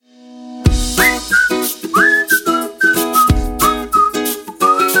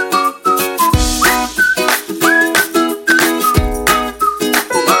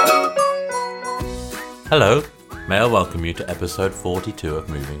Hello, may I welcome you to episode 42 of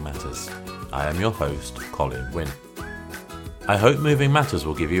Moving Matters. I am your host, Colin Wynne. I hope Moving Matters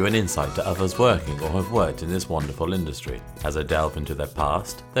will give you an insight to others working or have worked in this wonderful industry as I delve into their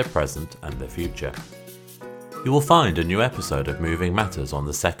past, their present and their future. You will find a new episode of Moving Matters on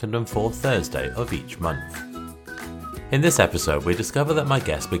the second and fourth Thursday of each month. In this episode, we discover that my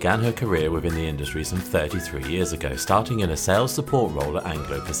guest began her career within the industry some 33 years ago, starting in a sales support role at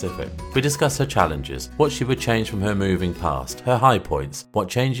Anglo Pacific. We discuss her challenges, what she would change from her moving past, her high points, what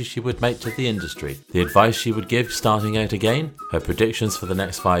changes she would make to the industry, the advice she would give starting out again, her predictions for the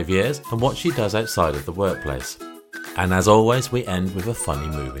next 5 years, and what she does outside of the workplace. And as always, we end with a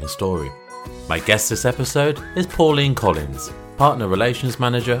funny moving story. My guest this episode is Pauline Collins, Partner Relations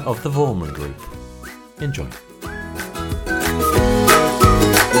Manager of the Vorman Group. Enjoy.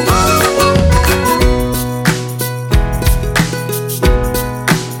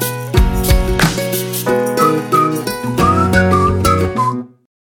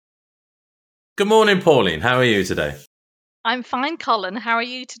 Good morning, Pauline. How are you today? I'm fine, Colin. How are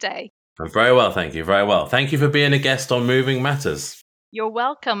you today? I'm very well, thank you. Very well. Thank you for being a guest on Moving Matters. You're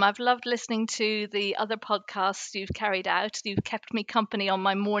welcome. I've loved listening to the other podcasts you've carried out. You've kept me company on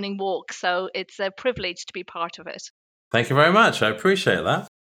my morning walk, so it's a privilege to be part of it. Thank you very much. I appreciate that.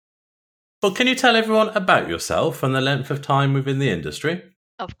 But can you tell everyone about yourself and the length of time within the industry?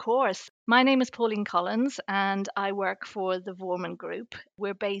 Of course. My name is Pauline Collins and I work for the Vorman Group.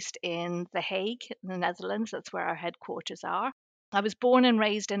 We're based in The Hague, in the Netherlands. That's where our headquarters are. I was born and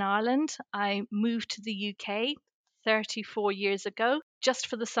raised in Ireland. I moved to the UK 34 years ago, just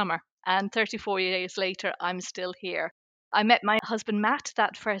for the summer. And 34 years later, I'm still here. I met my husband Matt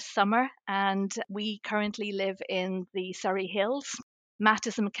that first summer, and we currently live in the Surrey Hills. Matt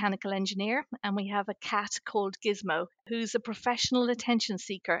is a mechanical engineer, and we have a cat called Gizmo, who's a professional attention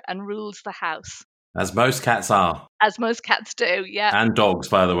seeker and rules the house. As most cats are. As most cats do, yeah. And dogs,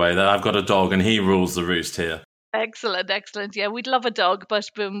 by the way. I've got a dog and he rules the roost here. Excellent, excellent. Yeah, we'd love a dog, but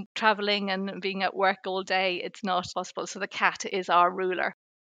being traveling and being at work all day, it's not possible. So the cat is our ruler.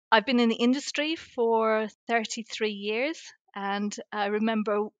 I've been in the industry for 33 years. And I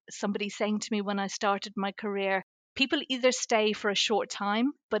remember somebody saying to me when I started my career, people either stay for a short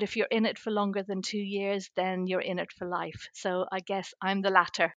time, but if you're in it for longer than 2 years, then you're in it for life. So I guess I'm the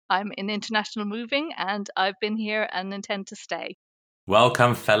latter. I'm in international moving and I've been here and intend to stay.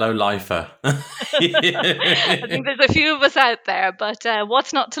 Welcome, fellow lifer. I think there's a few of us out there, but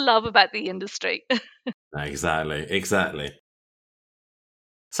what's not to love about the industry? Exactly.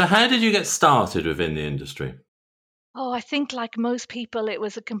 So how did you get started within the industry? Oh, I think like most people, it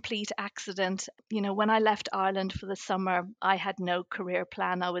was a complete accident. You know, when I left Ireland for the summer, I had no career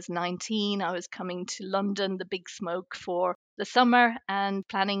plan. I was 19. I was coming to London, the big smoke for the summer and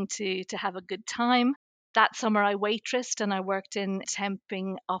planning to have a good time. That summer, I waitressed and I worked in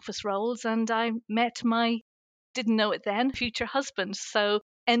temping office roles and I met didn't know it then, future husband. So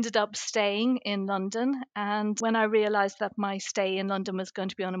ended up staying in London. And when I realized that my stay in London was going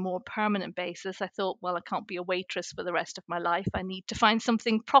to be on a more permanent basis, I thought, well, I can't be a waitress for the rest of my life. I need to find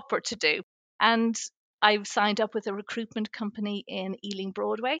something proper to do. And I signed up with a recruitment company in Ealing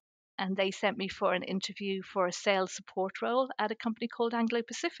Broadway. And they sent me for an interview for a sales support role at a company called Anglo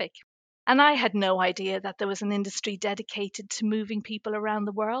Pacific. And I had no idea that there was an industry dedicated to moving people around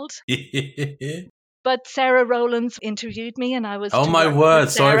the world. But Sarah Rowlands interviewed me and I was... Oh my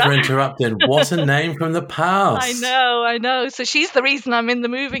word, sorry for interrupting. What a name from the past. I know. So she's the reason I'm in the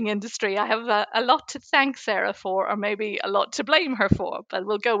moving industry. I have a lot to thank Sarah for, or maybe a lot to blame her for, but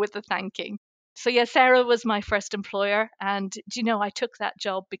we'll go with the thanking. So yeah, Sarah was my first employer. And do you know, I took that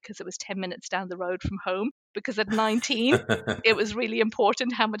job because it was 10 minutes down the road from home. Because at 19, it was really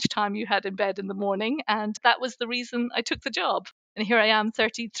important how much time you had in bed in the morning. And that was the reason I took the job. And here I am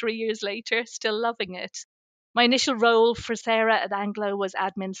 33 years later, still loving it. My initial role for Sarah at Anglo was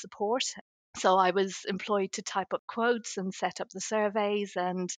admin support. So I was employed to type up quotes and set up the surveys.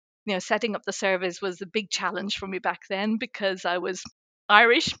 And, you know, setting up the surveys was a big challenge for me back then because I was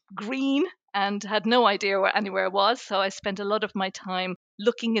Irish, green, and had no idea where anywhere was. So I spent a lot of my time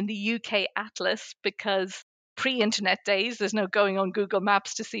looking in the UK Atlas because pre-internet days, there's no going on Google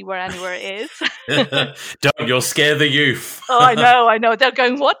Maps to see where anywhere is. Don't, you'll scare the youth. Oh, I know. They're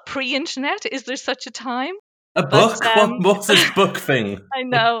going, what, pre-internet? Is there such a time? A book? What's this book thing? I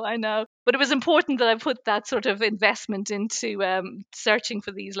know. But it was important that I put that sort of investment into searching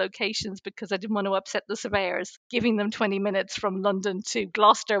for these locations because I didn't want to upset the surveyors. Giving them 20 minutes from London to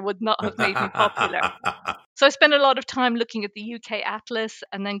Gloucester would not have made me popular. So I spent a lot of time looking at the UK Atlas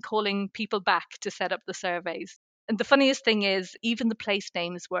and then calling people back to set up the surveys. And the funniest thing is, even the place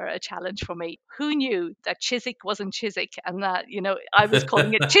names were a challenge for me. Who knew that Chiswick wasn't Chiswick and that, I was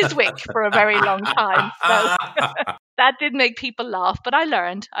calling it Chiswick for a very long time. So that did make people laugh, but I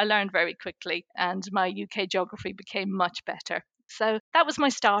learned. I learned very quickly, and my UK geography became much better. So that was my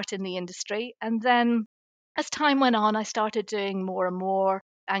start in the industry. And then as time went on, I started doing more and more.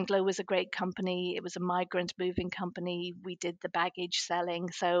 Anglo was a great company. It was a migrant moving company. We did the baggage selling.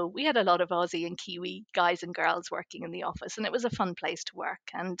 So we had a lot of Aussie and Kiwi guys and girls working in the office, and it was a fun place to work.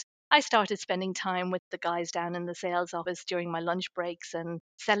 And I started spending time with the guys down in the sales office during my lunch breaks and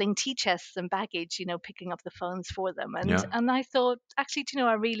selling tea chests and baggage, picking up the phones for them. Yeah. And I thought, actually,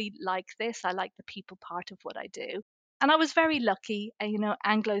 I really like this. I like the people part of what I do. And I was very lucky.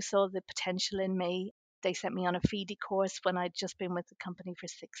 Anglo saw the potential in me. They sent me on a FEDI course when I'd just been with the company for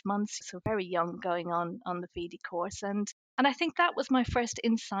 6 months, so very young, going on the FEDI course. And I think that was my first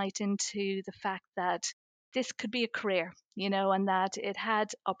insight into the fact that this could be a career, and that it had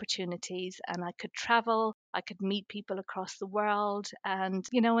opportunities, and I could travel, I could meet people across the world. And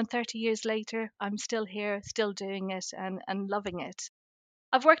 30 years later, I'm still here, still doing it, and loving it.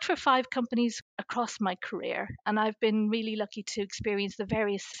 I've worked for 5 companies across my career, and I've been really lucky to experience the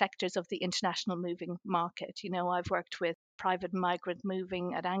various sectors of the international moving market. I've worked with private migrant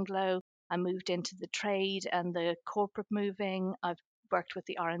moving at Anglo. I moved into the trade and the corporate moving. I've worked with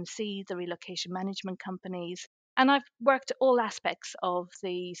the RMC, the relocation management companies, and I've worked all aspects of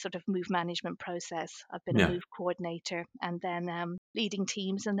the sort of move management process. I've been a Yeah. move coordinator, and then leading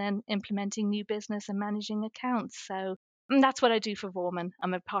teams, and then implementing new business and managing accounts. So and that's what I do for Vorman.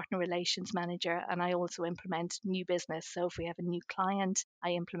 I'm a partner relations manager, and I also implement new business. So if we have a new client, I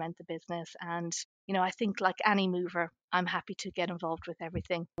implement the business. And, I think like any mover, I'm happy to get involved with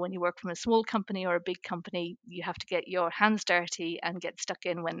everything. When you work from a small company or a big company, you have to get your hands dirty and get stuck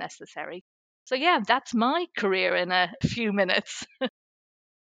in when necessary. So, yeah, that's my career in a few minutes.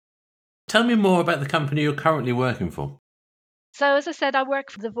 Tell me more about the company you're currently working for. So, as I said, I work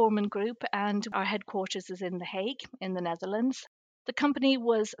for the Vorman Group, and our headquarters is in The Hague, in the Netherlands. The company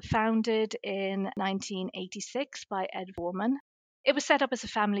was founded in 1986 by Ed Vorman. It was set up as a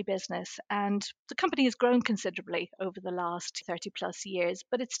family business, and the company has grown considerably over the last 30 plus years,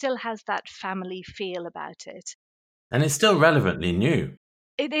 but it still has that family feel about it. And it's still relevantly new.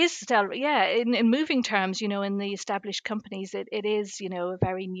 It is still, yeah, in moving terms, in the established companies, it is, a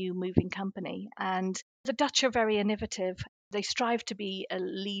very new moving company. And the Dutch are very innovative. They strive to be a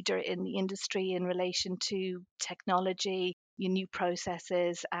leader in the industry in relation to technology, new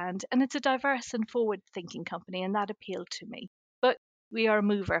processes, and it's a diverse and forward-thinking company, and that appealed to me. But we are a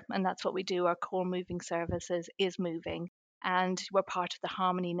mover, and that's what we do. Our core moving services is moving, and we're part of the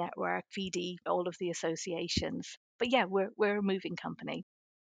Harmony Network, FEDI, all of the associations. But yeah, we're a moving company.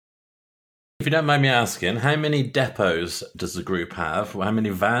 If you don't mind me asking, how many depots does the group have? How many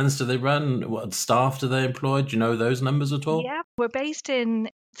vans do they run? What staff do they employ? Do you know those numbers at all? Yeah, we're based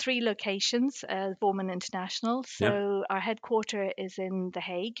in 3 locations, Vorman International. Yeah. So our headquarter is in The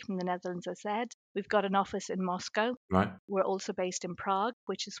Hague, in the Netherlands, as I said. We've got an office in Moscow. Right. We're also based in Prague,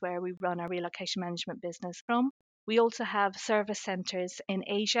 which is where we run our relocation management business from. We also have service centers in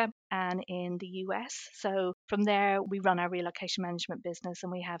Asia and in the US. So from there, we run our relocation management business,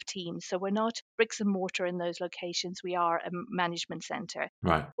 and we have teams. So we're not bricks and mortar in those locations. We are a management center.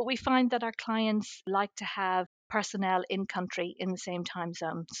 Right. But we find that our clients like to have personnel in country in the same time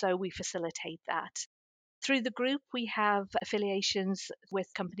zone. So we facilitate that. Through the group, we have affiliations with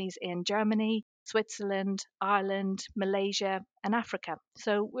companies in Germany, Switzerland, Ireland, Malaysia, and Africa.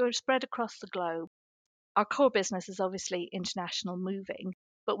 So we're spread across the globe. Our core business is obviously international moving,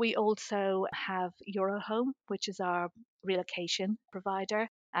 but we also have Eurohome, which is our relocation provider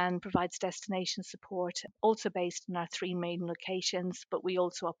and provides destination support, also based in our 3 main locations, but we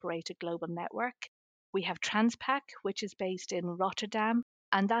also operate a global network. We have Transpac, which is based in Rotterdam,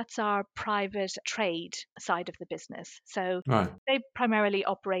 and that's our private trade side of the business. So Right. they primarily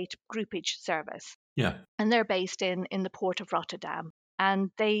operate groupage service, Yeah. and they're based in the port of Rotterdam.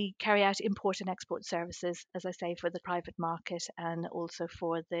 And they carry out import and export services, as I say, for the private market and also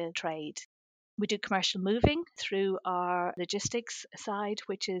for the trade. We do commercial moving through our logistics side,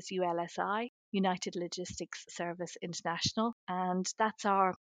 which is ULSI, United Logistics Service International. And that's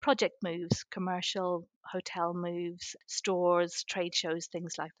our project moves, commercial hotel moves, stores, trade shows,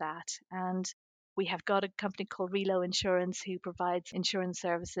 things like that. And we have got a company called Relo Insurance who provides insurance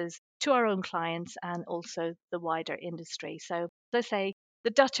services to our own clients and also the wider industry. So, as I say, the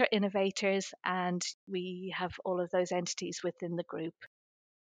Dutch are innovators, and we have all of those entities within the group.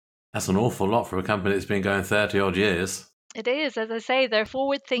 That's an awful lot for a company that's been going 30 odd years. It is, as I say, they're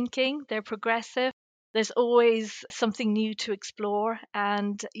forward thinking, they're progressive, There's always something new to explore.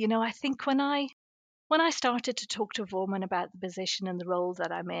 And, I think when I started to talk to a woman about the position and the role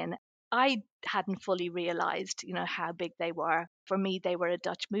that I'm in, I hadn't fully realized, how big they were. For me, they were a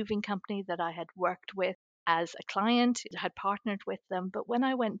Dutch moving company that I had worked with as a client, had partnered with them. But when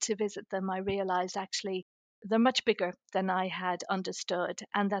I went to visit them, I realized actually they're much bigger than I had understood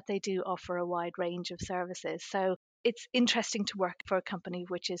and that they do offer a wide range of services. So it's interesting to work for a company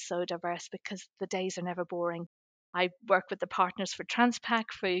which is so diverse because the days are never boring. I work with the partners for Transpac,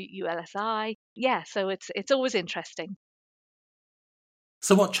 for ULSI. Yeah, so it's always interesting.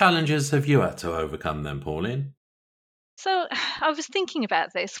 So, what challenges have you had to overcome then, Pauline? So I was thinking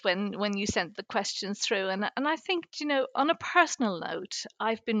about this when you sent the questions through, and I think, on a personal note,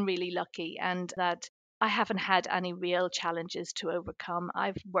 I've been really lucky and that I haven't had any real challenges to overcome.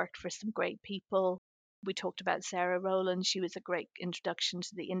 I've worked for some great people. We talked about Sarah Rowland. She was a great introduction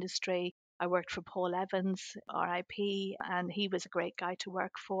to the industry. I worked for Paul Evans, RIP, and he was a great guy to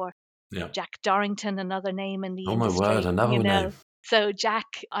work for. Yeah. Jack Dorrington, another name in the Oh my word, industry, another name. So Jack,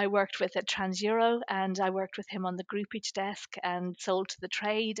 I worked with at TransEuro, and I worked with him on the groupage desk and sold to the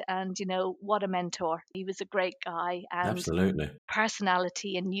trade. And what a mentor! He was a great guy and Absolutely.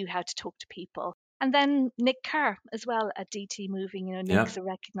 personality, and knew how to talk to people. And then Nick Kerr as well at DT Moving. Yeah. Nick's a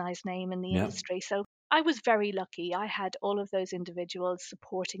recognised name in the Yeah. industry, so I was very lucky. I had all of those individuals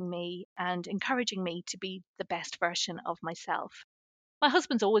supporting me and encouraging me to be the best version of myself. My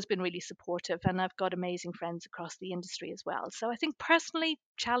husband's always been really supportive, and I've got amazing friends across the industry as well. So I think personally,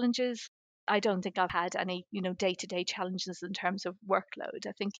 challenges, I don't think I've had any, day to day challenges in terms of workload.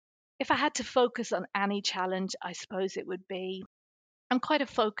 I think if I had to focus on any challenge, I suppose it would be I'm quite a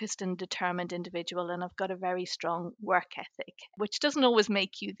focused and determined individual, and I've got a very strong work ethic, which doesn't always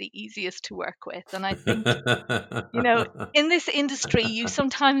make you the easiest to work with. And I think, in this industry, you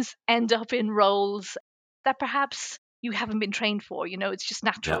sometimes end up in roles that perhaps you haven't been trained for. It's just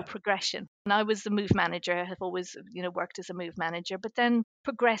natural Yeah. progression. And I was the move manager, I have always, worked as a move manager, but then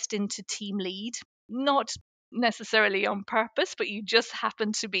progressed into team lead, not necessarily on purpose, but you just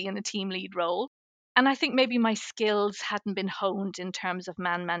happen to be in a team lead role. And I think maybe my skills hadn't been honed in terms of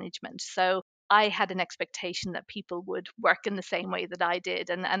man management. So I had an expectation that people would work in the same way that I did,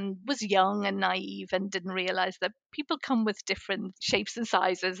 and was young and naive and didn't realize that people come with different shapes and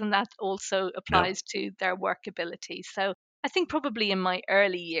sizes, and that also Yeah. applies to their work ability. So I think probably in my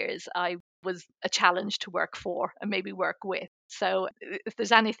early years, I was a challenge to work for and maybe work with. So if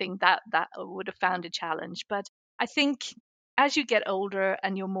there's anything that I would have found a challenge. But I think as you get older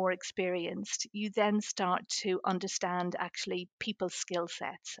and you're more experienced, you then start to understand actually people's skill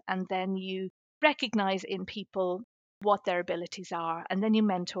sets. And then you recognize in people what their abilities are, and then you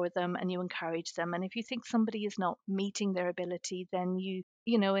mentor them and you encourage them. And if you think somebody is not meeting their ability, then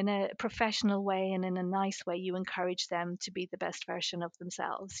in a professional way and in a nice way, you encourage them to be the best version of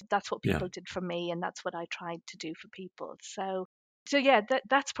themselves. That's what Yeah. people did for me, and that's what I tried to do for people. So yeah,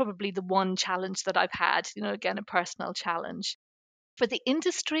 that's probably the one challenge that I've had, again, a personal challenge. For the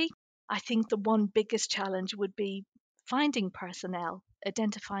industry, I think the one biggest challenge would be finding personnel,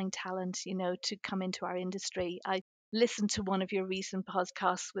 identifying talent, to come into our industry. I listened to one of your recent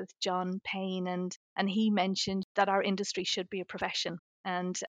podcasts with John Payne, and he mentioned that our industry should be a profession.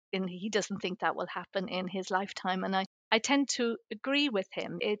 And he doesn't think that will happen in his lifetime. And I tend to agree with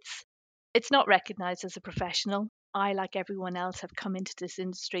him. It's not recognized as a professional. I, like everyone else, have come into this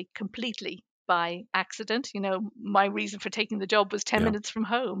industry completely by accident. My reason for taking the job was 10 Yeah. minutes from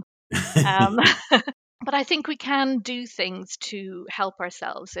home. Um, but I think we can do things to help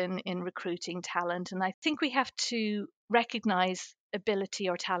ourselves in recruiting talent. And I think we have to recognize ability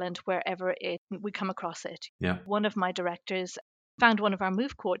or talent wherever we come across it. Yeah. One of my directors found one of our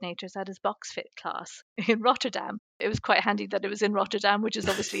move coordinators at his box fit class in Rotterdam. It was quite handy that it was in Rotterdam, which is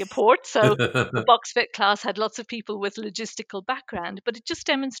obviously a port. So the box fit class had lots of people with logistical background, but it just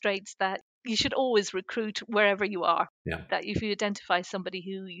demonstrates that you should always recruit wherever you are. Yeah. That if you identify somebody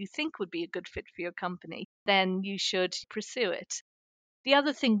who you think would be a good fit for your company, then you should pursue it. The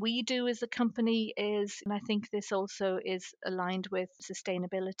other thing we do as a company is, and I think this also is aligned with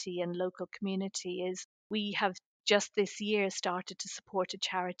sustainability and local community, is we have just this year started to support a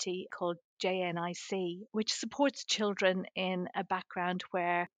charity called JNIC, which supports children in a background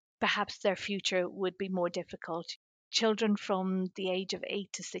where perhaps their future would be more difficult. Children from the age of 8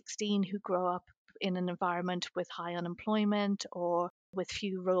 to 16 who grow up in an environment with high unemployment or with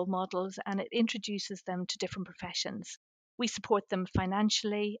few role models, and it introduces them to different professions. We support them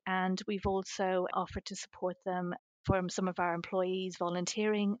financially, and we've also offered to support them from some of our employees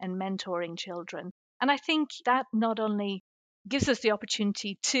volunteering and mentoring children. And I think that not only gives us the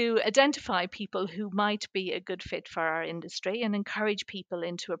opportunity to identify people who might be a good fit for our industry and encourage people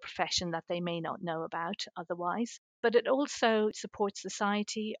into a profession that they may not know about otherwise. But it also supports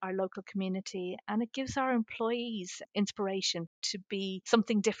society, our local community, and it gives our employees inspiration to be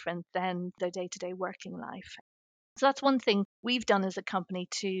something different than their day to day working life. So that's one thing we've done as a company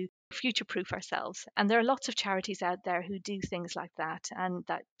to future proof ourselves. And there are lots of charities out there who do things like that and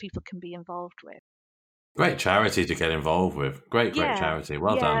that people can be involved with. Great charity to get involved with. Great Yeah, charity.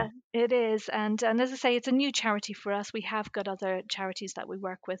 Well yeah, done. it is. And as I say, it's a new charity for us. We have got other charities that we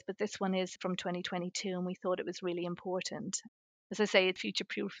work with, but this one is from 2022, and we thought it was really important. As I say, it's future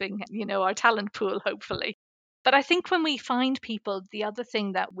proofing, our talent pool, hopefully. But I think when we find people, the other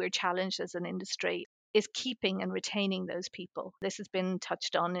thing that we're challenged as an industry is keeping and retaining those people. This has been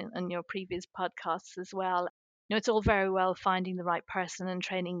touched on in your previous podcasts as well. It's all very well finding the right person and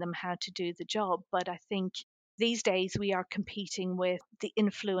training them how to do the job, but I think these days we are competing with the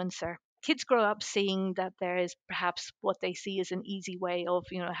influencer. Kids grow up seeing that there is perhaps what they see as an easy way of,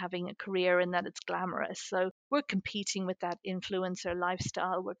 having a career and that it's glamorous. So we're competing with that influencer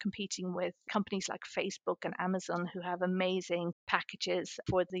lifestyle. We're competing with companies like Facebook and Amazon who have amazing packages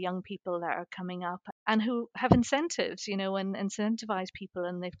for the young people that are coming up and who have incentives, and incentivize people,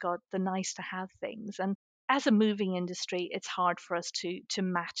 and they've got the nice to have things. And as a moving industry, it's hard for us to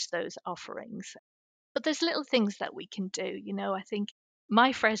match those offerings. But there's little things that we can do. I think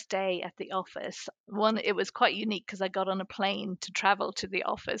my first day at the office, one, it was quite unique because I got on a plane to travel to the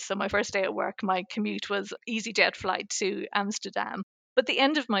office. So my first day at work, my commute was EasyJet flight to Amsterdam. But the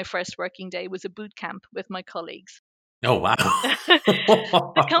end of my first working day was a boot camp with my colleagues. Oh, wow.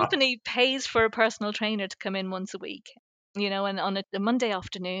 The company pays for a personal trainer to come in once a week. And on a Monday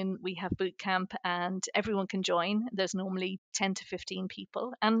afternoon, we have boot camp and everyone can join. There's normally 10 to 15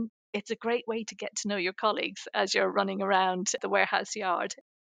 people. And it's a great way to get to know your colleagues as you're running around the warehouse yard.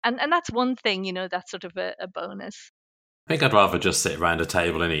 And that's one thing, that's sort of a bonus. I think I'd rather just sit around a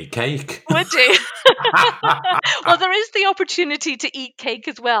table and eat cake. Would you? Well, there is the opportunity to eat cake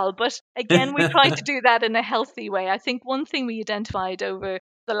as well. But again, we try to do that in a healthy way. I think one thing we identified over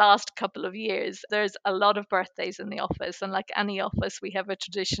the last couple of years, there's a lot of birthdays in the office. And like any office, we have a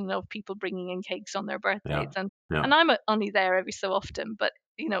tradition of people bringing in cakes on their birthdays. Yeah. And I'm only there every so often. But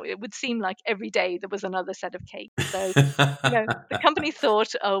it would seem like every day there was another set of cake. So, the company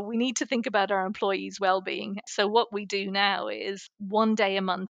thought, oh, we need to think about our employees' well-being. So what we do now is one day a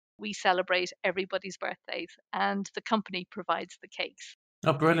month, we celebrate everybody's birthdays and the company provides the cakes.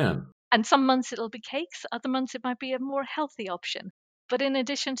 Oh, brilliant. And some months it'll be cakes, other months it might be a more healthy option. But in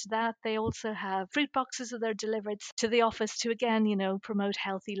addition to that, they also have fruit boxes that are delivered to the office to, again, promote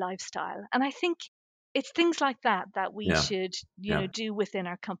healthy lifestyle. And I think it's things like that we should, do within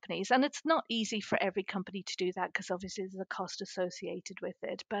our companies. And it's not easy for every company to do that because obviously there's a cost associated with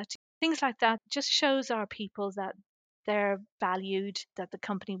it. But things like that just shows our people that they're valued, that the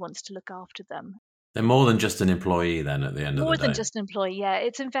company wants to look after them. They're more than just an employee then at the end of the day. More than just an employee, yeah.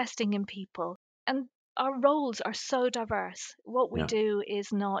 It's investing in people. And our roles are so diverse. What we do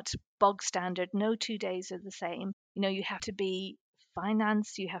is not bog standard. No 2 days are the same. You have to be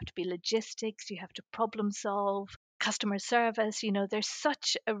finance, you have to be logistics, you have to problem solve, customer service. There's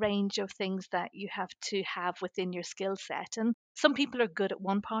such a range of things that you have to have within your skill set. And some people are good at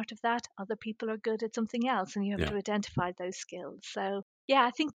one part of that, other people are good at something else, and you have to identify those skills. So, yeah,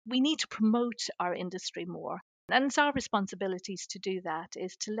 I think we need to promote our industry more. And it's our responsibilities to do that,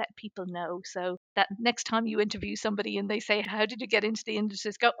 is to let people know, so that next time you interview somebody and they say, how did you get into the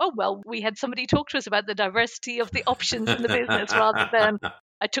industry? Go, oh, well, we had somebody talk to us about the diversity of the options in the business rather than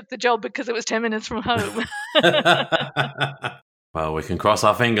I took the job because it was 10 minutes from home. Well, we can cross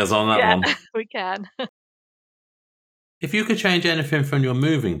our fingers on that one. We can. If you could change anything from your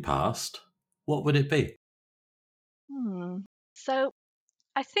moving past, what would it be? So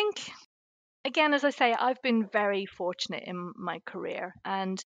I think, again, as I say, I've been very fortunate in my career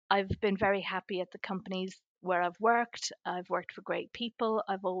and I've been very happy at the companies where I've worked. I've worked for great people.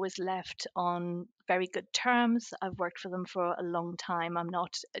 I've always left on very good terms. I've worked for them for a long time. I'm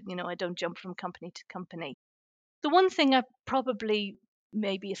not, I don't jump from company to company. The one thing I probably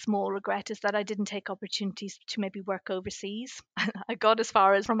maybe a small regret is that I didn't take opportunities to maybe work overseas. I got as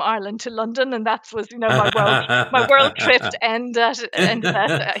far as from Ireland to London, and that was, my world trip to end at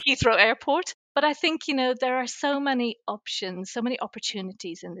Heathrow Airport. But I think, there are so many options, so many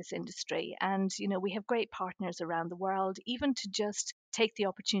opportunities in this industry. And, we have great partners around the world, even to just take the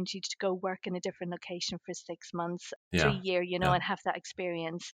opportunity to go work in a different location for 6 months to a year, and have that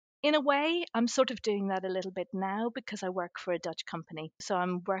experience. In a way, I'm sort of doing that a little bit now because I work for a Dutch company. So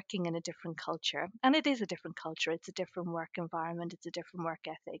I'm working in a different culture. And it is a different culture. It's a different work environment. It's a different work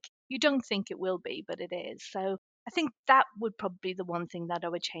ethic. You don't think it will be, but it is. So I think that would probably be the one thing that I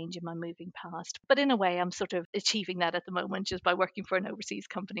would change in my moving past. But in a way, I'm sort of achieving that at the moment just by working for an overseas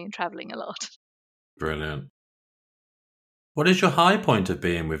company and traveling a lot. Brilliant. What is your high point of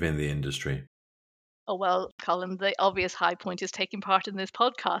being within the industry? Oh, well, Colin, the obvious high point is taking part in this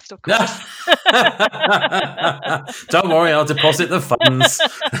podcast, of course. Don't worry, I'll deposit the funds.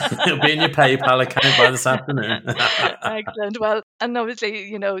 It'll be in your PayPal account by this afternoon. Excellent. Well, and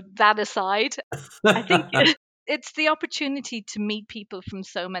obviously, that aside, I think it's the opportunity to meet people from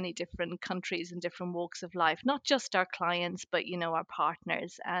so many different countries and different walks of life, not just our clients, but, our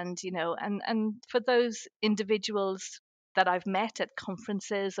partners. And for those individuals that I've met at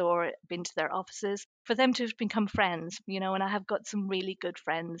conferences or been to their offices, for them to have become friends, and I have got some really good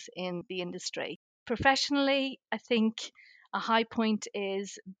friends in the industry. Professionally, I think a high point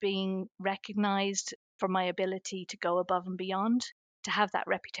is being recognized for my ability to go above and beyond, to have that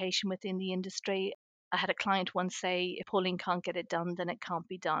reputation within the industry. I had a client once say, if Pauline can't get it done, then it can't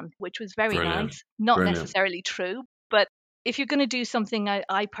be done, which was very Brilliant. nice. Not Brilliant. necessarily true, but if you're going to do something,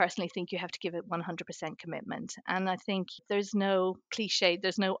 I personally think you have to give it 100% commitment. And I think there's no cliche,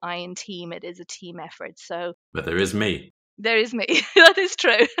 there's no I in team, it is a team effort. So, But there is me. There is me. That is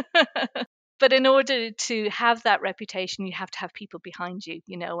true. But in order to have that reputation, you have to have people behind you,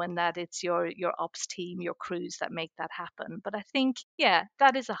 and that it's your ops team, your crews that make that happen. But I think, yeah,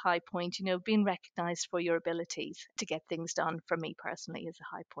 that is a high point, being recognized for your abilities to get things done for me personally is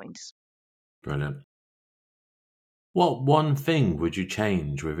a high point. Brilliant. What one thing would you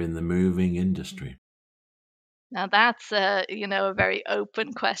change within the moving industry? Now that's a very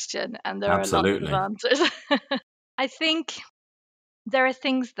open question, and there Absolutely. are lots of answers. I think there are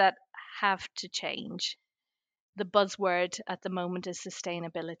things that have to change. The buzzword at the moment is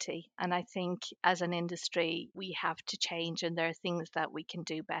sustainability. And I think as an industry, we have to change, and there are things that we can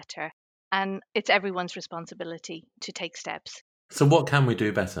do better. And it's everyone's responsibility to take steps. So, what can we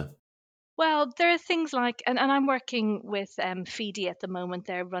do better? Well, there are things like, and I'm working with FEDI at the moment,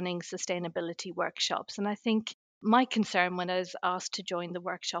 they're running sustainability workshops. And I think my concern when I was asked to join the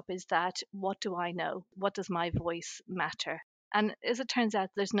workshop is that what do I know? What does my voice matter? And as it turns out,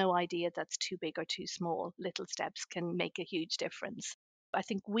 there's no idea that's too big or too small. Little steps can make a huge difference. I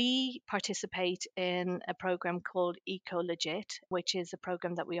think we participate in a program called EcoLegit, which is a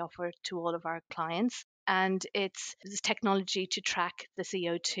program that we offer to all of our clients. And it's this technology to track the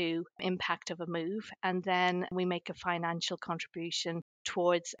CO2 impact of a move. And then we make a financial contribution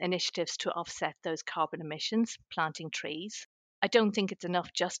towards initiatives to offset those carbon emissions, planting trees. I don't think it's enough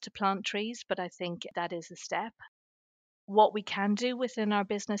just to plant trees, but I think that is a step. What we can do within our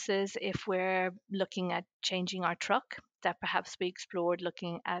businesses, if we're looking at changing our truck, that perhaps we explored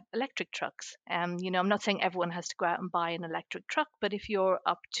looking at electric trucks. I'm not saying everyone has to go out and buy an electric truck, but if you're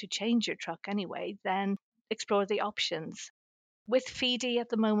up to change your truck anyway, then explore the options. With FEDI at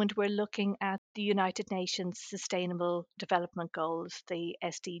the moment, we're looking at the United Nations Sustainable Development Goals, the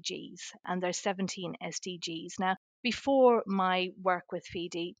SDGs, and there's 17 SDGs. Now, before my work with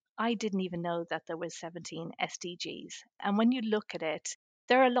FEDI, I didn't even know that there was 17 SDGs. And when you look at it,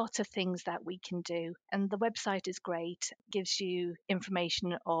 there are lots of things that we can do. And the website is great, gives you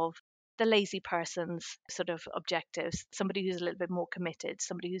information of the lazy person's sort of objectives, somebody who's a little bit more committed,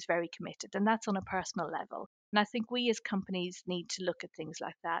 somebody who's very committed, and that's on a personal level. And I think we as companies need to look at things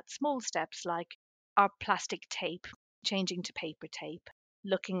like that. Small steps like our plastic tape, changing to paper tape,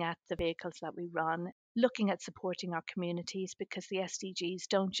 looking at the vehicles that we run, looking at supporting our communities, because the SDGs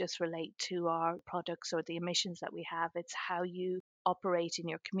don't just relate to our products or the emissions that we have, it's how you operate in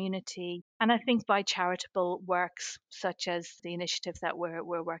your community. And I think by charitable works, such as the initiative that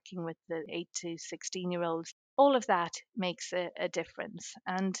we're working with the 8 to 16-year-olds, all of that makes a difference.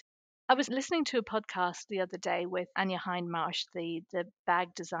 And I was listening to a podcast the other day with Anya Hindmarsh, the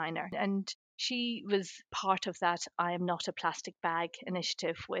bag designer, and she was part of that I Am Not a Plastic Bag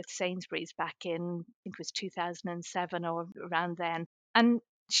initiative with Sainsbury's back in, I think it was 2007 or around then. And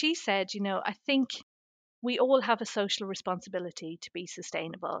she said, I think we all have a social responsibility to be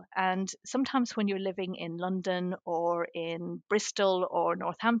sustainable. And sometimes when you're living in London or in Bristol or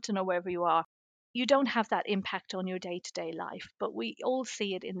Northampton or wherever you are, you don't have that impact on your day-to-day life, but we all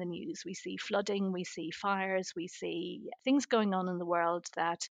see it in the news. We see flooding, we see fires, we see things going on in the world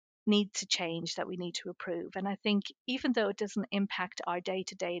that need to change, that we need to improve. And I think even though it doesn't impact our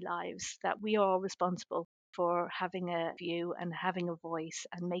day-to-day lives, that we are all responsible for having a view and having a voice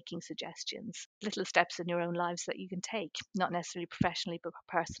and making suggestions, little steps in your own lives that you can take, not necessarily professionally, but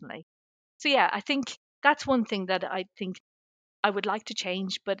personally. So, yeah, I think that's one thing that I think I would like to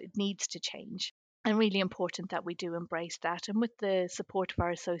change, but it needs to change. And really important that we do embrace that. And with the support of our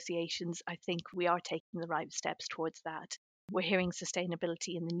associations, I think we are taking the right steps towards that. We're hearing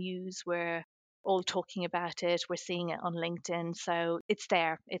sustainability in the news. We're all talking about it. We're seeing it on LinkedIn. So it's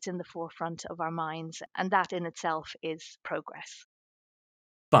there, it's in the forefront of our minds. And that in itself is progress.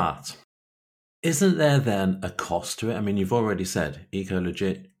 But isn't there then a cost to it? I mean, you've already said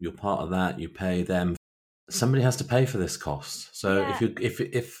EcoLegit, you're part of that, you pay them. Somebody has to pay for this cost. So Yeah.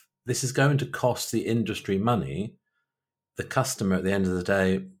 if this is going to cost the industry money, the customer at the end of the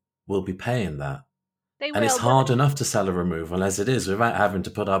day will be paying that. And it's hard enough to sell a removal as it is without having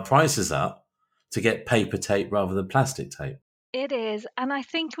to put our prices up to get paper tape rather than plastic tape. It is. And I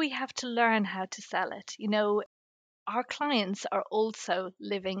think we have to learn how to sell it. Our clients are also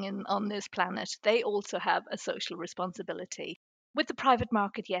living on this planet. They also have a social responsibility. With the private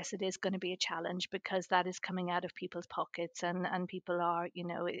market, yes, it is going to be a challenge because that is coming out of people's pockets and people are,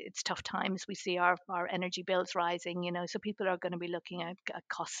 it's tough times. We see our energy bills rising, so people are going to be looking at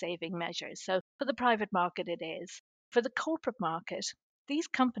cost saving measures. So for the private market, it is. For the corporate market, these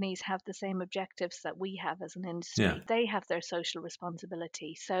companies have the same objectives that we have as an industry. Yeah. They have their social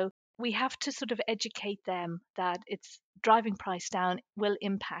responsibility. So we have to sort of educate them that it's driving price down will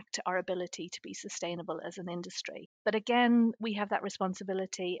impact our ability to be sustainable as an industry. But again, we have that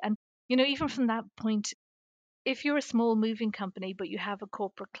responsibility. And, even from that point, if you're a small moving company but you have a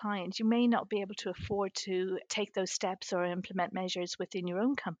corporate client, you may not be able to afford to take those steps or implement measures within your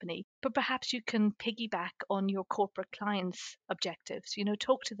own company, but perhaps you can piggyback on your corporate clients' objectives.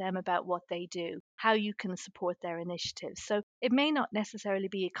 Talk to them about what they do, how you can support their initiatives. So it may not necessarily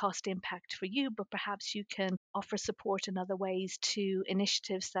be a cost impact for you, but perhaps you can offer support in other ways to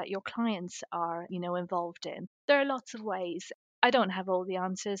initiatives that your clients are, involved in. There are lots of ways. I don't have all the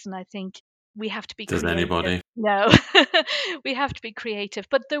answers, and I think we have to be Does creative. anybody? No, we have to be creative,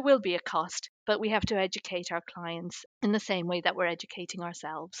 but there will be a cost. But we have to educate our clients in the same way that we're educating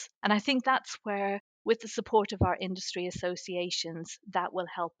ourselves. And I think that's where, with the support of our industry associations, that will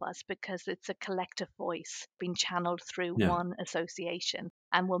help us because it's a collective voice being channeled through one association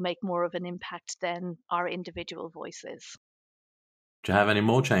and will make more of an impact than our individual voices. Do you have any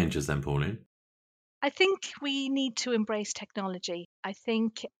more changes then, Pauline? I think we need to embrace technology. I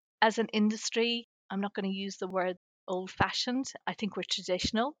think as an industry, I'm not going to use the word old fashioned. I think we're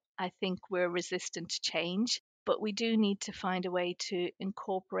traditional. I think we're resistant to change, but we do need to find a way to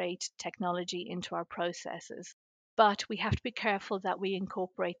incorporate technology into our processes. But we have to be careful that we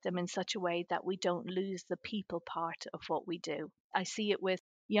incorporate them in such a way that we don't lose the people part of what we do. I see it with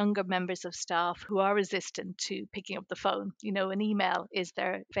younger members of staff who are resistant to picking up the phone. An email is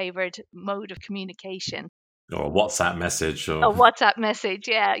their favorite mode of communication. Or a WhatsApp message. A WhatsApp message,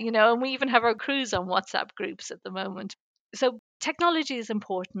 yeah, and we even have our crews on WhatsApp groups at the moment. So technology is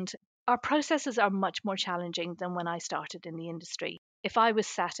important. Our processes are much more challenging than when I started in the industry. If I was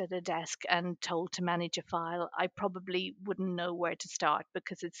sat at a desk and told to manage a file, I probably wouldn't know where to start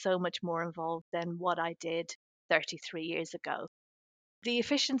because it's so much more involved than what I did 33 years ago. The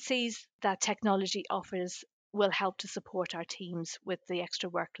efficiencies that technology offers will help to support our teams with the extra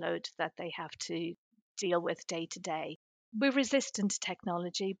workload that they have to deal with day to day. We're resistant to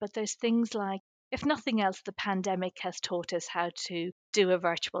technology, but there's things like, if nothing else, the pandemic has taught us how to do a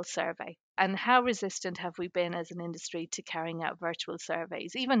virtual survey. And how resistant have we been as an industry to carrying out virtual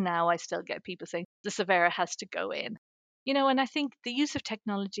surveys? Even now, I still get people saying the surveyor has to go in. And I think the use of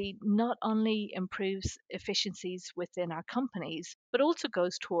technology not only improves efficiencies within our companies, but also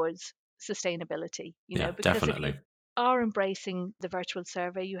goes towards sustainability, Yeah, because definitely. if you are embracing the virtual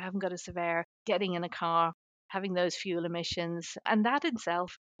survey, you haven't got a surveyor getting in a car, having those fuel emissions, and that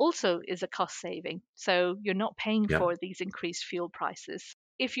itself also is a cost saving. So you're not paying for these increased fuel prices.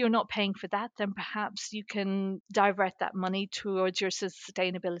 If you're not paying for that, then perhaps you can divert that money towards your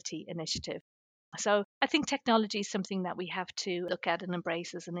sustainability initiative. So I think technology is something that we have to look at and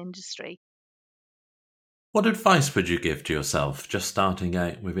embrace as an industry. What advice would you give to yourself just starting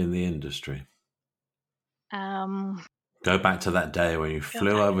out within the industry? Go back to that day when you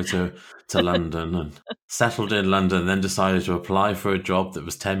flew over to London and settled in London, then decided to apply for a job that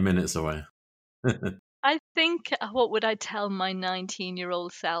was 10 minutes away. I think, what would I tell my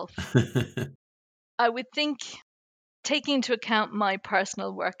 19-year-old self? I would think, taking into account my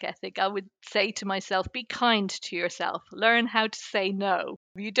personal work ethic, I would say to myself, be kind to yourself. Learn how to say no.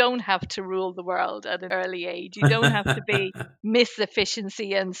 You don't have to rule the world at an early age. You don't have to be Miss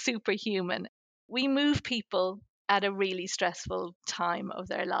Efficiency and superhuman. we move people at a really stressful time of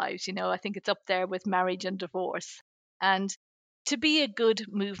their lives. I think it's up there with marriage and divorce. And to be a good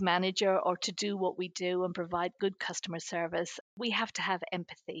move manager or to do what we do and provide good customer service, we have to have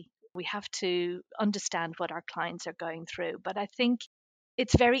empathy. We have to understand what our clients are going through. But I think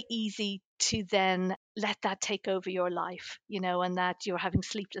it's very easy to then let that take over your life, and that you're having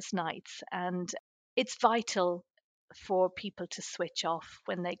sleepless nights. And it's vital for people to switch off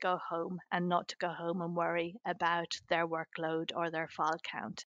when they go home and not to go home and worry about their workload or their file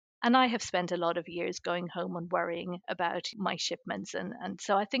count. And I have spent a lot of years going home and worrying about my shipments. And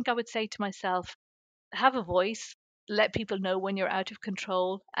so I think I would say to myself, have a voice, let people know when you're out of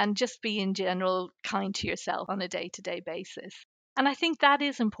control, and just be in general kind to yourself on a day to day basis. And I think that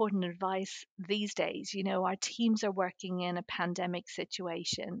is important advice these days. Our teams are working in a pandemic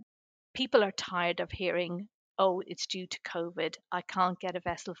situation. People are tired of hearing, oh, it's due to COVID. I can't get a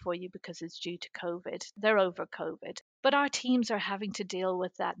vessel for you because it's due to COVID. They're over COVID. But our teams are having to deal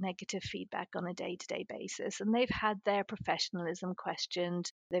with that negative feedback on a day to day basis. And they've had their professionalism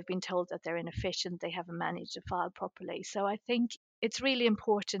questioned. They've been told that they're inefficient. They haven't managed a file properly. So I think it's really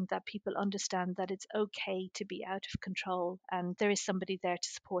important that people understand that it's okay to be out of control and there is somebody there to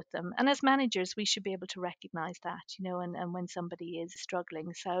support them. And as managers, we should be able to recognize that, and when somebody is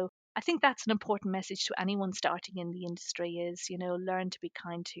struggling. So I think that's an important message to anyone starting in the industry is, learn to be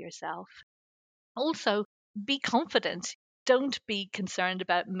kind to yourself. Also, be confident. Don't be concerned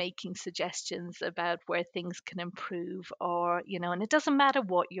about making suggestions about where things can improve and it doesn't matter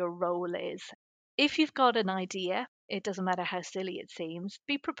what your role is. If you've got an idea, it doesn't matter how silly it seems,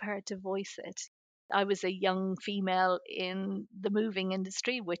 be prepared to voice it. I was a young female in the moving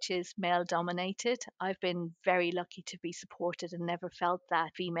industry, which is male dominated. I've been very lucky to be supported and never felt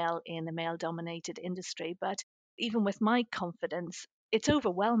that female in a male dominated industry. But even with my confidence, it's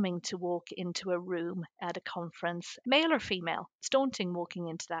overwhelming to walk into a room at a conference, male or female. It's daunting walking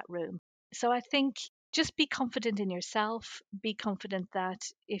into that room. So I think just be confident in yourself. Be confident that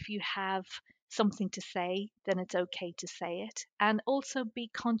if you have something to say, then it's okay to say it. And also be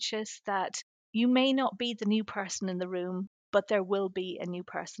conscious that you may not be the new person in the room, but there will be a new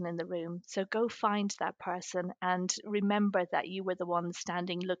person in the room. So go find that person and remember that you were the one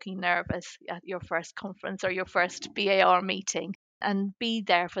standing looking nervous at your first conference or your first BAR meeting, and be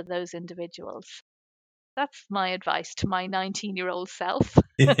there for those individuals. That's my advice to my 19-year-old self.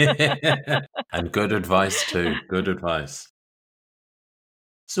 And good advice too. Good advice.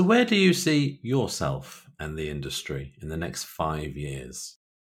 So where do you see yourself and the industry in the next 5 years?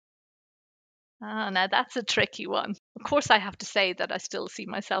 Now that's a tricky one. Of course, I have to say that I still see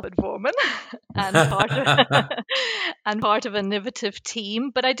myself at Vorman and part of an innovative team,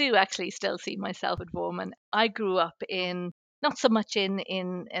 but I do actually still see myself at Vorman. I grew up in not so much in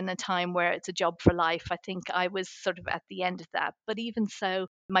a time where it's a job for life. I think I was sort of at the end of that. But even so,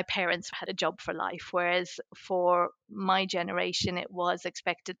 my parents had a job for life, whereas for my generation, it was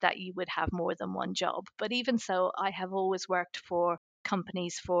expected that you would have more than one job. But even so, I have always worked for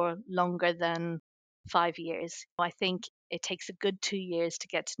companies for longer than 5 years. I think it takes a good 2 years to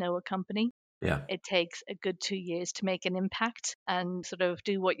get to know a company. Yeah. It takes a good 2 years to make an impact and sort of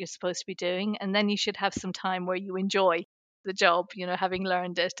do what you're supposed to be doing. And then you should have some time where you enjoy the job, having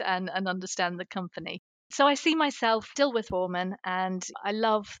learned it and understand the company. So I see myself still with Vorman, and I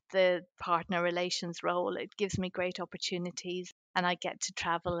love the partner relations role. It gives me great opportunities and I get to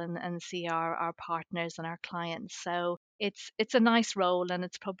travel and see our partners and our clients. So it's a nice role, and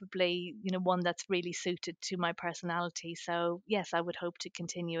it's probably one that's really suited to my personality. So yes, I would hope to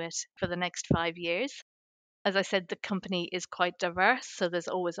continue it for the next 5 years. As I said, the company is quite diverse, so there's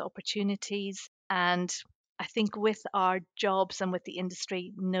always opportunities. And I think with our jobs and with the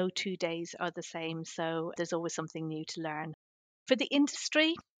industry, no 2 days are the same. So there's always something new to learn. For the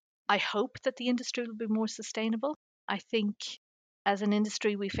industry, I hope that the industry will be more sustainable. I think as an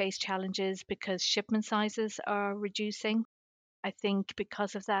industry, we face challenges because shipment sizes are reducing. I think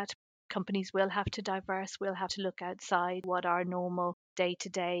because of that, companies will have to diverse, will have to look outside what our normal day to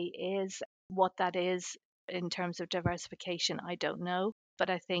day is. What that is in terms of diversification, I don't know. But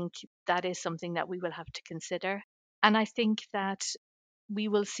I think that is something that we will have to consider. And I think that we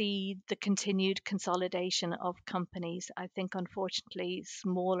will see the continued consolidation of companies. I think, unfortunately,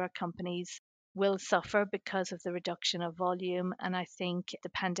 smaller companies will suffer because of the reduction of volume. And I think the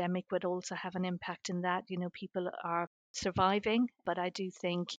pandemic would also have an impact in that. People are surviving, but I do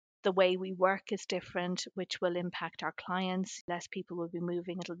think the way we work is different, which will impact our clients. Less people will be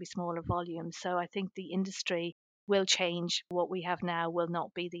moving, it'll be smaller volumes. So I think the industry will change. What we have now will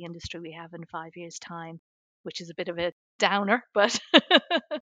not be the industry we have in 5 years' time, which is a bit of a downer, but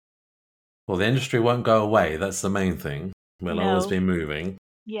Well, the industry won't go away. That's the main thing. We'll always No. be moving.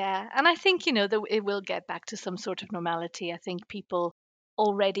 Yeah, and I think, that it will get back to some sort of normality. I think people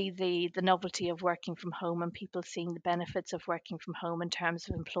already the novelty of working from home and people seeing the benefits of working from home in terms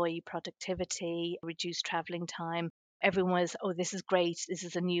of employee productivity, reduced traveling time. Everyone was, oh, this is great. This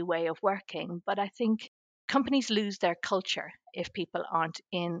is a new way of working. But I think companies lose their culture if people aren't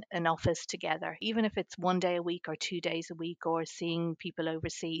in an office together, even if it's 1 day a week or 2 days a week or seeing people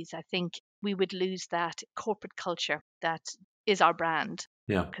overseas. I think we would lose that corporate culture that is our brand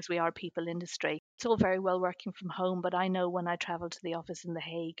Yeah. because we are a people industry. It's all very well working from home, but I know when I travel to the office in The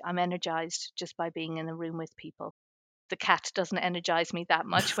Hague, I'm energized just by being in a room with people. The cat doesn't energize me that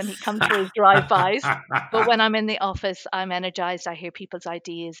much when he comes for his drive-bys, but when I'm in the office, I'm energized. I hear people's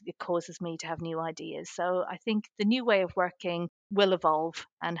ideas. It causes me to have new ideas. So I think the new way of working will evolve,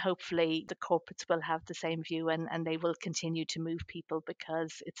 and hopefully the corporates will have the same view, and they will continue to move people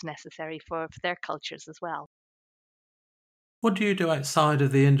because it's necessary for their cultures as well. What do you do outside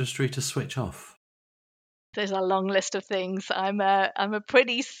of the industry to switch off? There's a long list of things. I'm a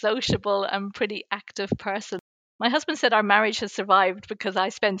pretty sociable and pretty active person. My husband said our marriage has survived because I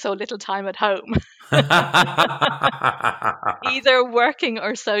spend so little time at home, either working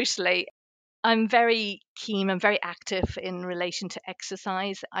or socially. I'm very keen, I'm very active in relation to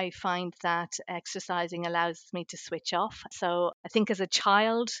exercise. I find that exercising allows me to switch off. So I think as a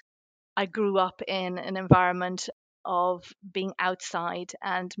child, I grew up in an environment of being outside,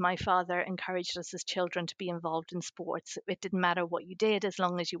 and my father encouraged us as children to be involved in sports. It didn't matter what you did as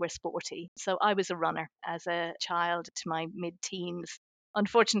long as you were sporty. So I was a runner as a child to my mid teens.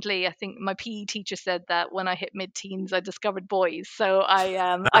 Unfortunately, I think my PE teacher said that when I hit mid teens, I discovered boys. So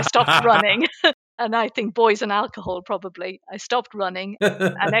I stopped running. And I think boys and alcohol probably. I stopped running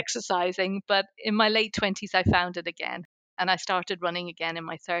and exercising, but in my late 20s, I found it again and I started running again in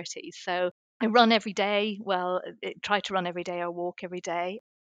my 30s. So I run every day. Well, try to run every day or walk every day.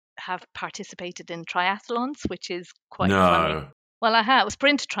 Have participated in triathlons, which is quite funny. No. Well, I have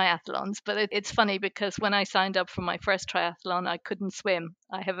sprint triathlons, but it's funny because when I signed up for my first triathlon, I couldn't swim.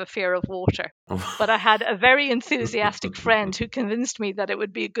 I have a fear of water. But I had a very enthusiastic friend who convinced me that it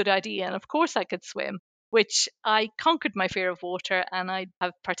would be a good idea. And of course, I could swim, which I conquered my fear of water and I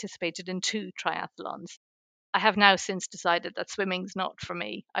have participated in 2 triathlons. I have now since decided that swimming's not for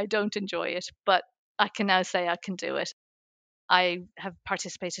me. I don't enjoy it, but I can now say I can do it. I have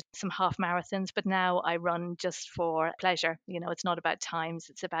participated in some half marathons, but now I run just for pleasure. It's not about times,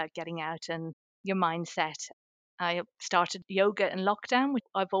 it's about getting out and your mindset. I started yoga in lockdown, which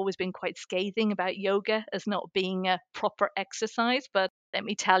I've always been quite scathing about yoga as not being a proper exercise, but let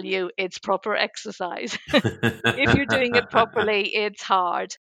me tell you, it's proper exercise. If you're doing it properly, it's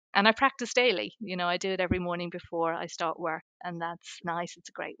hard. And I practice daily. I do it every morning before I start work, and that's nice. It's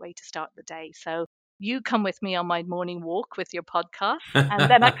a great way to start the day. So you come with me on my morning walk with your podcast,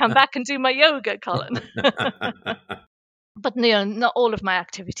 and then I come back and do my yoga, Colin. But not all of my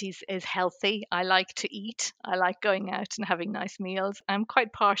activities is healthy. I like to eat. I like going out and having nice meals. I'm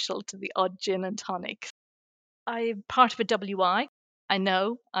quite partial to the odd gin and tonic. I'm part of a WI. I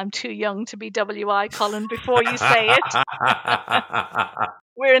know I'm too young to be WI, Colin, before you say it.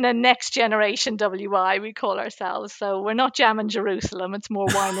 We're in a next generation WI, we call ourselves. So we're not Jam and Jerusalem, it's more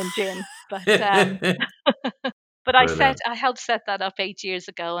wine and gin. But I helped set that up 8 years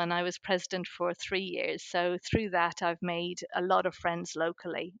ago and I was president for 3 years. So through that I've made a lot of friends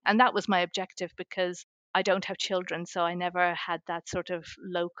locally. And that was my objective because I don't have children, so I never had that sort of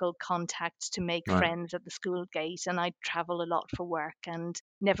local contact to make Right. friends at the school gate. And I travel a lot for work and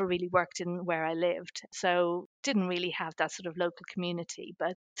never really worked in where I lived. So didn't really have that sort of local community.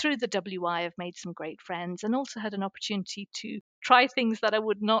 But through the WI, I've made some great friends and also had an opportunity to try things that I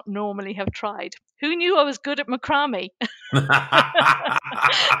would not normally have tried. Who knew I was good at macrame?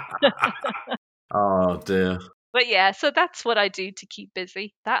 Oh dear. But yeah, so that's what I do to keep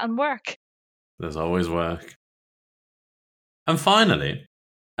busy. That and work. There's always work. And finally,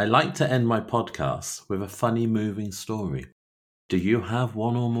 I like to end my podcasts with a funny, moving story. Do you have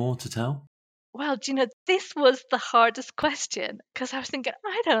one or more to tell? Well, this was the hardest question because I was thinking,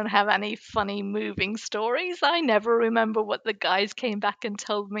 I don't have any funny moving stories. I never remember what the guys came back and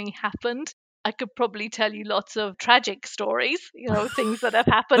told me happened. I could probably tell you lots of tragic stories, things that have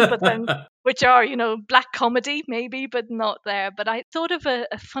happened, but then which are, black comedy maybe, but not there. But I thought of a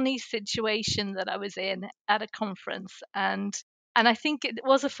funny situation that I was in at a conference, and I think it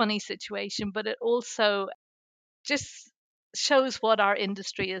was a funny situation, but it also just shows what our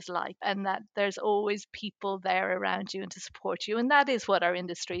industry is like and that there's always people there around you and to support you. And that is what our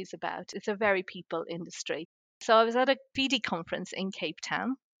industry is about. It's a very people industry. So I was at a PD conference in Cape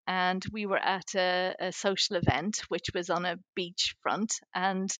Town and we were at a social event, which was on a beachfront.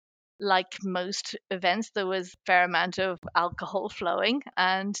 And like most events, there was a fair amount of alcohol flowing,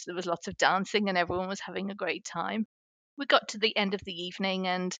 and there was lots of dancing, and everyone was having a great time. We got to the end of the evening,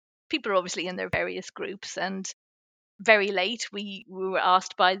 and people are obviously in their various groups, and very late we were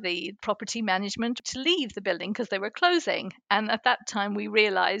asked by the property management to leave the building because they were closing. And at that time we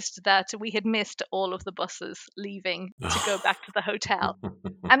realized that we had missed all of the buses leaving to go back to the hotel.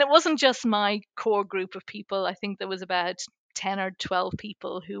 And it wasn't just my core group of people. I think there was about 10 or 12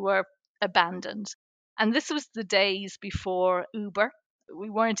 people who were abandoned. And this was the days before Uber. We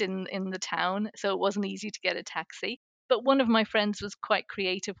weren't in the town, so it wasn't easy to get a taxi. But one of my friends was quite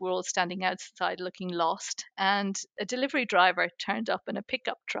creative. We're all standing outside looking lost, and a delivery driver turned up in a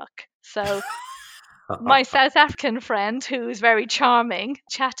pickup truck. So my South African friend, who was very charming,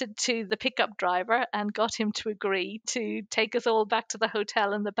 chatted to the pickup driver and got him to agree to take us all back to the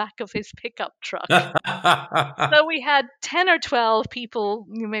hotel in the back of his pickup truck. So we had 10 or 12 people,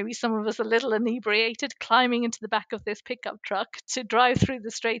 maybe some of us a little inebriated, climbing into the back of this pickup truck to drive through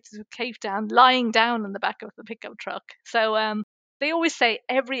the Straits of Cape Town, lying down in the back of the pickup truck. So they always say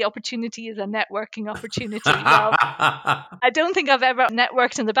every opportunity is a networking opportunity. Well, I don't think I've ever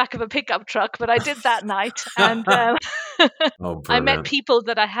networked in the back of a pickup truck, but I did that night. And I met people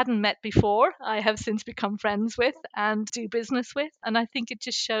that I hadn't met before. I have since become friends with and do business with. And I think it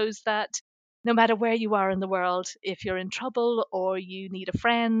just shows that no matter where you are in the world, if you're in trouble or you need a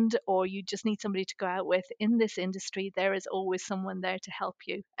friend or you just need somebody to go out with in this industry, there is always someone there to help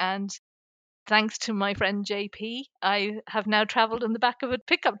you. And thanks to my friend JP, I have now traveled in the back of a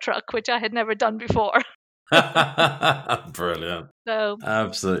pickup truck, which I had never done before. Brilliant. So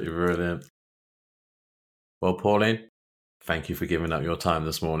absolutely brilliant. Well, Pauline, thank you for giving up your time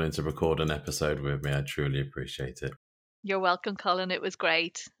this morning to record an episode with me. I truly appreciate it. You're welcome, Colin. It was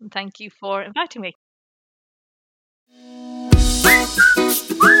great. And thank you for inviting me.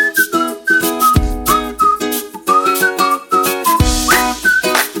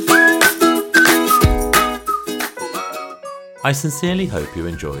 I sincerely hope you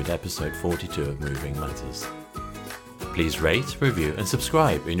enjoyed episode 42 of Moving Matters. Please rate, review and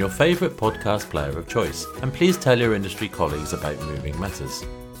subscribe in your favourite podcast player of choice, and please tell your industry colleagues about Moving Matters.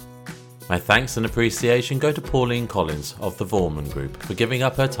 My thanks and appreciation go to Pauline Collins of the Vorman Group for giving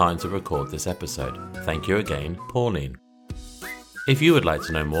up her time to record this episode. Thank you again, Pauline. If you would like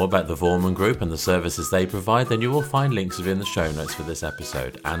to know more about the Vorman Group and the services they provide, then you will find links within the show notes for this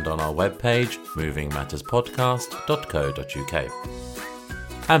episode and on our webpage,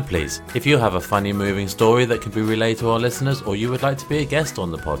 movingmatterspodcast.co.uk. And please, if you have a funny moving story that can be relayed to our listeners, or you would like to be a guest on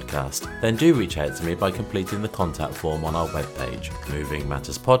the podcast, then do reach out to me by completing the contact form on our webpage,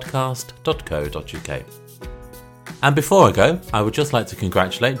 movingmatterspodcast.co.uk. And before I go, I would just like to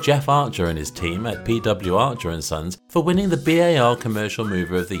congratulate Jeff Archer and his team at PW Archer & Sons for winning the BAR Commercial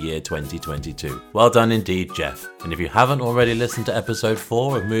Mover of the Year 2022. Well done indeed, Jeff. And if you haven't already listened to episode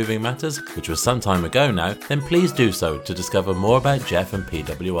 4 of Moving Matters, which was some time ago now, then please do so to discover more about Jeff and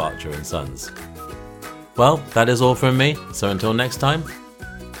PW Archer & Sons. Well, that is all from me, so until next time,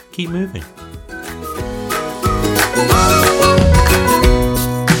 keep moving.